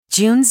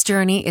June's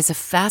Journey is a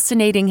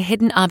fascinating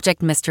hidden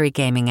object mystery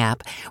gaming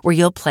app where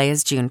you'll play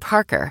as June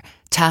Parker,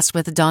 tasked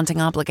with a daunting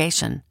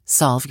obligation: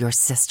 solve your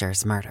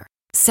sister's murder.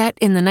 Set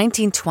in the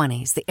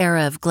 1920s, the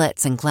era of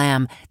glitz and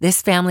glam,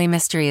 this family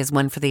mystery is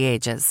one for the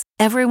ages.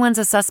 Everyone's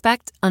a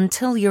suspect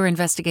until your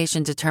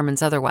investigation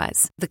determines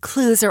otherwise. The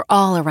clues are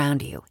all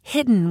around you,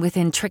 hidden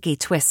within tricky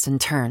twists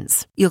and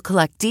turns. You'll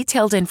collect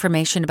detailed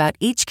information about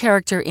each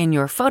character in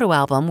your photo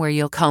album where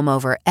you'll comb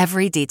over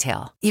every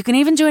detail. You can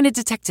even join a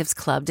detectives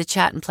club to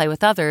chat and play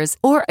with others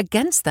or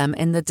against them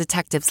in the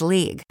Detectives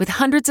League. With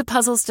hundreds of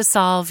puzzles to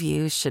solve,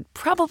 you should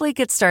probably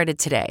get started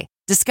today.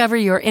 Discover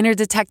your inner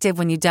detective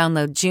when you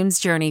download June's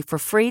Journey for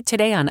free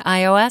today on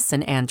iOS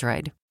and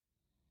Android.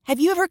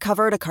 Have you ever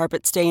covered a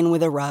carpet stain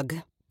with a rug?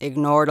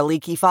 Ignored a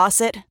leaky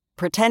faucet?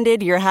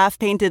 Pretended your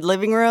half-painted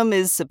living room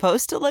is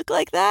supposed to look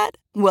like that?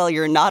 Well,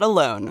 you're not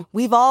alone.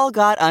 We've all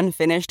got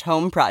unfinished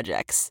home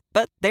projects.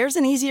 But there's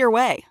an easier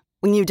way.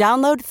 When you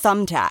download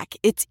Thumbtack,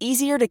 it's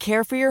easier to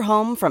care for your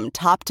home from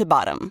top to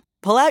bottom.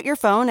 Pull out your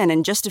phone and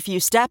in just a few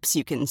steps,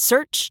 you can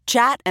search,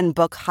 chat, and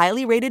book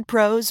highly rated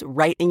pros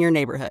right in your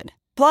neighborhood.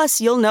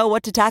 Plus, you'll know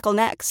what to tackle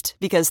next,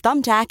 because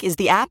Thumbtack is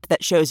the app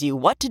that shows you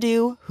what to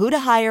do, who to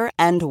hire,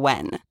 and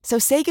when. So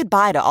say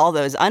goodbye to all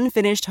those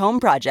unfinished home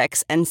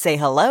projects and say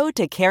hello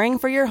to caring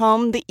for your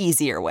home the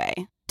easier way.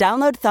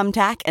 Download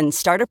Thumbtack and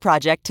start a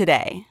project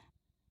today.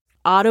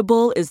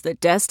 Audible is the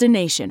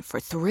destination for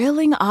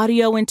thrilling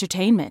audio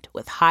entertainment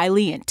with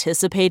highly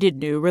anticipated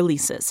new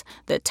releases.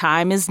 The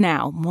time is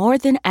now more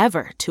than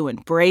ever to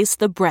embrace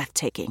the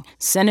breathtaking,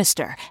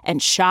 sinister,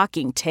 and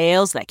shocking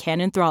tales that can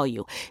enthrall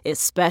you,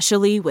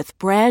 especially with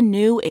brand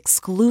new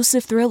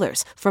exclusive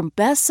thrillers from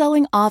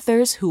best-selling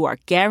authors who are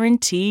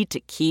guaranteed to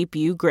keep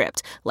you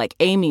gripped, like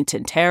Amy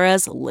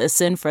Tintera's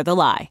Listen for the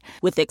Lie.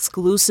 With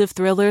exclusive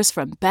thrillers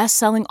from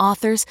best-selling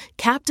authors,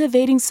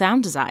 captivating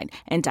sound design,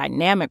 and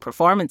dynamic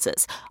performances,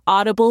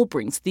 Audible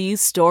brings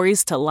these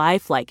stories to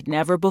life like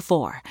never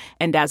before.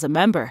 And as a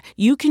member,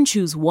 you can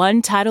choose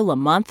one title a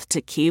month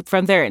to keep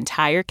from their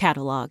entire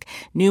catalog.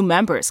 New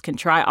members can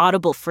try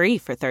Audible free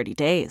for 30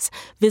 days.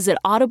 Visit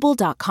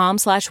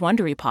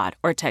audible.com/WonderyPod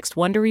or text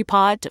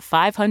WonderyPod to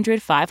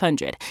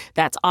 500-500.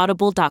 That's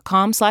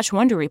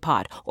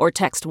audible.com/WonderyPod or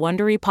text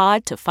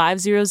WonderyPod to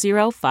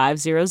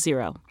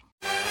 500-500.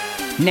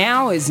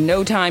 Now is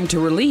no time to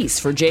release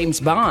for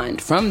James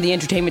Bond. From the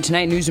Entertainment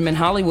Tonight newsroom in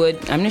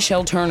Hollywood, I'm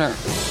Nichelle Turner.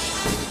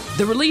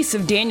 The release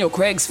of Daniel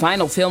Craig's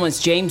final film as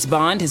James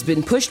Bond has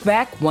been pushed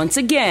back once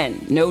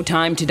again. No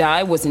Time to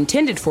Die was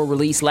intended for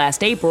release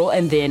last April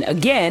and then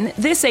again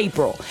this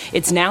April.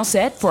 It's now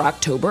set for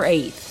October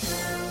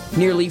 8th.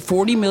 Nearly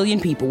 40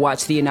 million people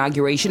watched the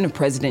inauguration of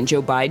President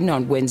Joe Biden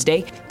on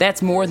Wednesday.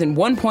 That's more than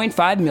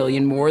 1.5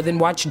 million more than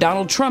watched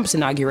Donald Trump's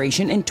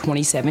inauguration in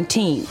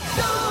 2017.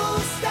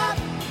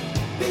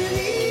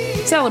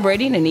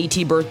 Celebrating an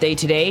E.T. birthday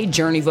today,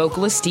 Journey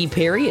vocalist Steve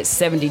Perry is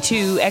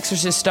 72,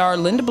 Exorcist star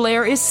Linda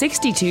Blair is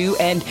 62,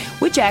 and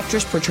which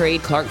actress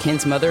portrayed Clark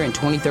Kent's mother in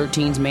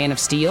 2013's Man of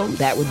Steel?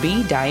 That would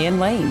be Diane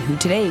Lane, who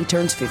today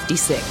turns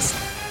 56.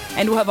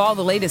 And we'll have all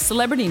the latest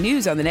celebrity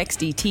news on the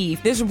next ET.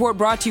 This report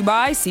brought to you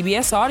by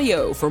CBS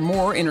Audio. For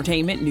more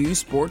entertainment, news,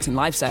 sports, and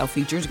lifestyle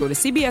features, go to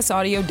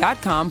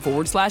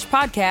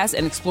cbsaudio.com/podcast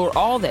and explore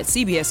all that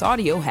CBS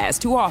Audio has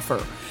to offer.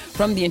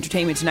 From the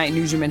Entertainment Tonight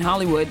newsroom in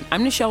Hollywood,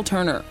 I'm Nichelle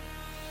Turner.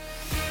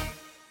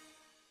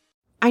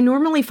 I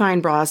normally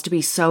find bras to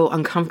be so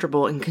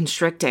uncomfortable and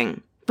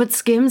constricting, but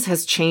Skims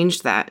has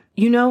changed that.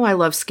 You know I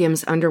love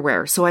Skims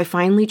underwear, so I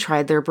finally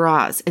tried their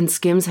bras, and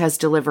Skims has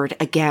delivered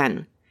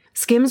again.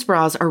 Skims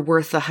bras are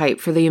worth the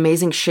hype for the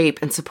amazing shape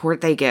and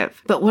support they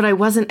give, but what I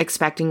wasn't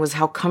expecting was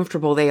how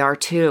comfortable they are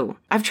too.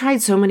 I've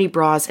tried so many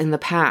bras in the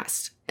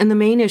past, and the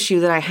main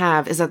issue that I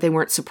have is that they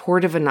weren't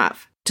supportive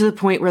enough, to the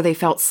point where they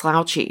felt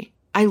slouchy.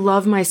 I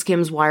love my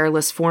Skims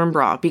wireless form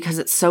bra because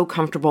it's so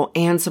comfortable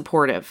and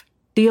supportive.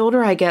 The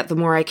older I get, the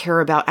more I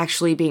care about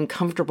actually being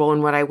comfortable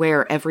in what I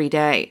wear every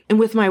day. And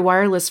with my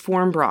wireless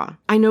form bra,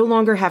 I no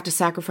longer have to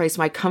sacrifice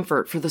my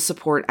comfort for the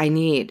support I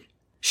need.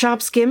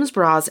 Shop Skims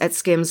bras at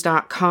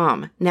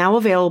skims.com, now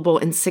available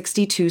in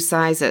 62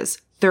 sizes,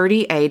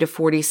 30A to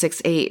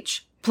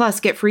 46H. Plus,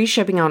 get free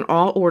shipping on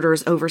all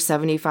orders over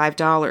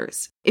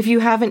 $75. If you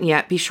haven't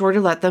yet, be sure to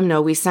let them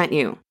know we sent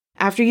you.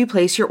 After you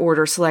place your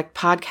order, select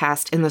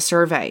podcast in the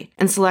survey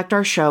and select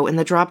our show in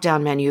the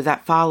drop-down menu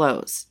that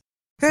follows.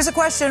 Here's a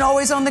question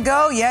always on the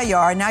go. Yeah, you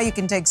are. Now you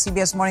can take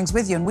CBS Mornings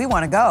with you, and we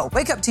want to go.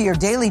 Wake up to your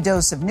daily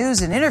dose of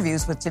news and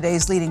interviews with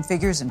today's leading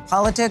figures in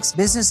politics,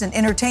 business, and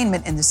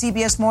entertainment in the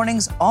CBS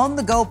Mornings On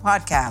the Go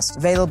podcast.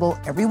 Available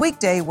every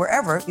weekday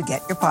wherever you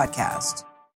get your podcast.